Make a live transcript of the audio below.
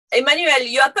Emmanuel,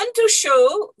 you happened to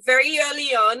show very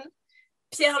early on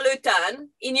Pierre Le Tan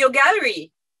in your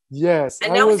gallery. Yes,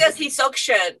 and now there's his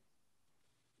auction.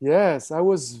 Yes, I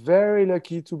was very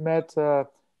lucky to meet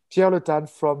Pierre Le Tan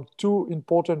from two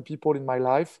important people in my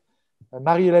life.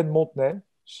 Marie-Hélène Montenay,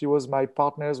 she was my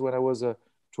partner when I was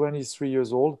 23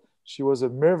 years old. She was a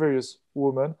marvelous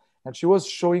woman, and she was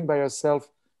showing by herself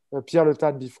Pierre Le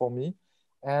Tan before me.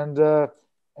 And, uh,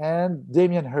 and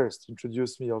Damien Hirst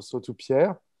introduced me also to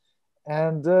Pierre.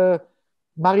 And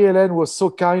Marie-Hélène was so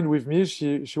kind with me.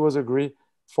 She was agree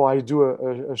for I do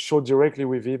a show directly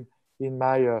with him in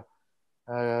my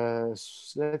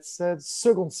let's say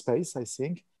second space, I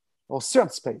think, or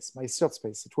third space, my third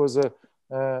space. It was a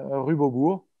Rue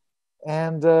Beaubourg,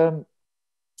 and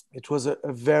it was a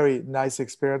very nice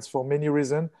experience for many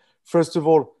reasons. First of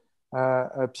all,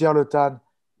 Pierre Le Tan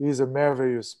is he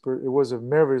was a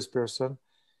marvelous person.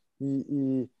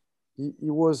 He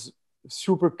was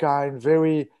super kind,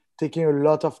 very taking a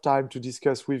lot of time to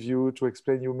discuss with you, to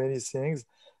explain you many things.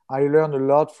 I learned a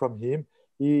lot from him.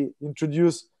 He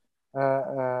introduced me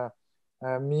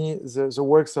the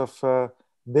works of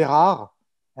Bérard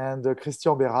and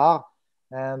Christian Bérard,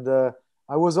 and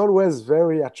I was always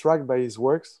very attracted by his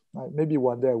works. Maybe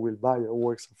one day I will buy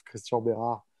works of Christian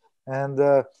Bérard.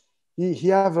 And he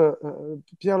have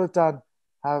Pierre Le Tan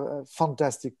have a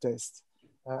fantastic taste.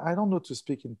 I don't know to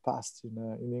speak in past in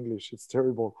English. It's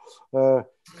terrible.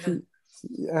 He,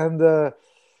 and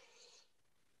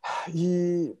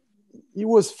he he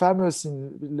was famous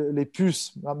in Les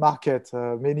Puces market.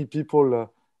 Many people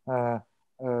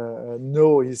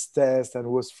know his taste and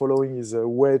was following his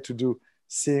way to do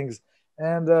things.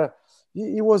 And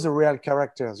he was a real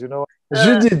character, you know.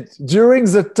 Judith, during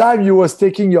the time you was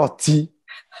taking your tea,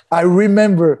 I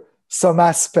remember some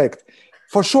aspect.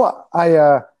 For sure,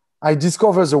 I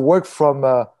discovered the work from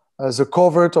the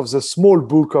cover of the small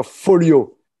book of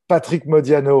Folio, Patrick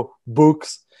Modiano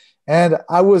books. And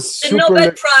I was super... The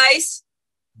Nobel Prize.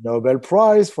 Nobel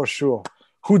Prize, for sure.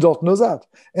 Who don't know that?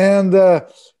 And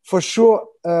for sure,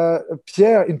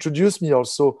 Pierre introduced me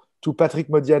also to Patrick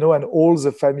Modiano and all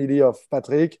the family of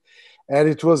Patrick. And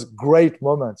it was a great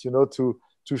moment, you know, to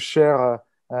share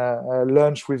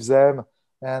lunch with them.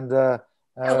 And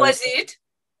how was it?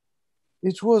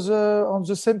 It was on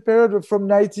the same period from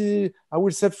 90, I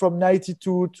would say from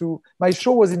 92 to, my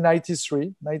show was in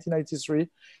 1993.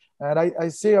 And I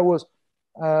say I was,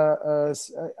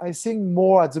 I think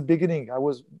more at the beginning, I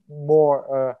was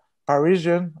more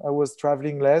Parisian. I was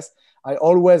traveling less. I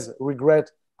always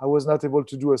regret I was not able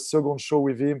to do a second show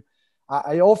with him.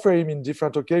 I offer him in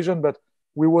different occasions, but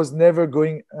we was never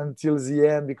going until the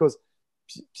end because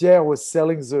Pierre was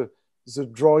selling the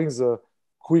drawings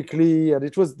quickly, and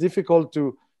it was difficult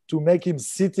to make him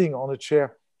sitting on a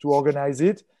chair to organize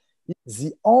it.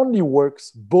 The only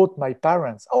works bought my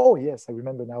parents. Oh yes, I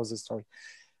remember now the story.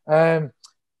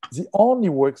 The only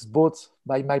works bought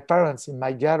by my parents in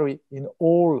my gallery, in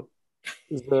all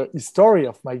the history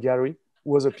of my gallery,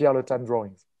 was a Pierre Le Tan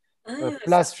drawings.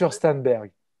 Place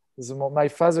Fürstenberg. My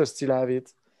father still have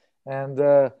it, and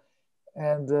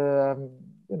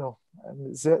you know,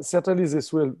 certainly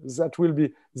that will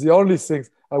be the only things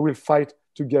I will fight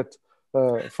to get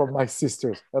from my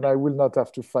sisters, and I will not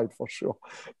have to fight for sure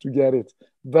to get it.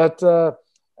 But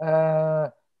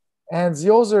and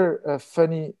the other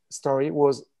funny story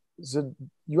was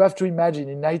you have to imagine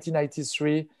in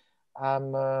 1993,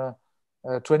 I'm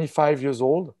 25 years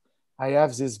old. I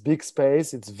have this big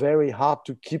space. It's very hard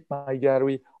to keep my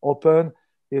gallery open.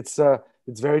 It's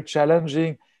very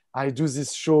challenging. I do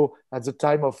this show at the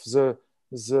time of the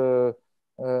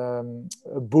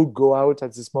book go out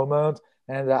at this moment,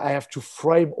 and I have to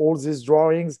frame all these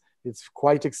drawings. It's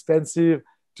quite expensive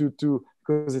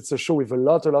because it's a show with a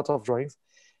lot of drawings.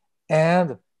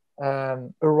 And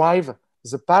arrive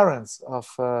the parents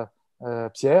of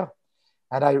Pierre,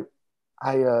 and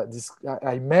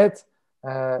I met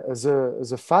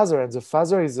the father, and the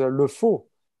father is Le Faux.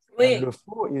 Oui. And Le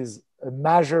Faux is a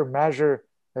major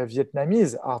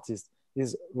Vietnamese artist.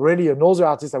 He's really another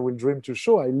artist I will dream to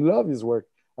show. I love his work.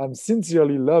 I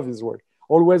sincerely love his work.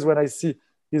 Always when I see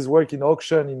his work in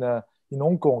auction in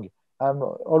Hong Kong, I'm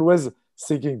always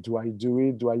thinking, do I do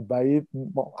it? Do I buy it?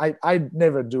 Well, I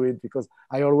never do it because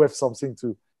I always have something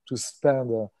to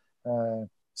spend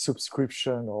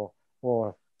subscription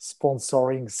or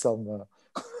sponsoring some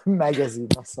magazine.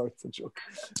 I'm sorry, it's a joke.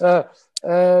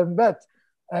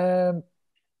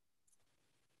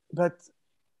 But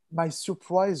my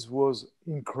surprise was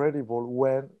incredible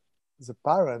when the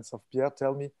parents of Pierre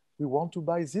tell me, we want to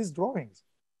buy these drawings.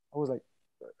 I was like,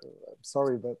 I'm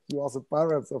sorry, but you are the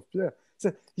parents of Pierre. I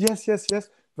said, yes,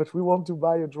 but we want to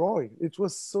buy a drawing. It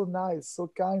was so nice,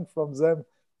 so kind from them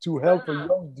to help a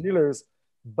young dealers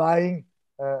buying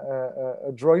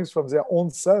drawings from their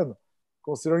own son,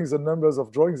 considering the numbers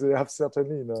of drawings they have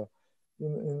certainly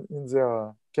in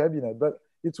their cabinet. But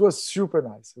it was super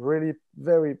nice, really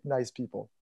very nice people.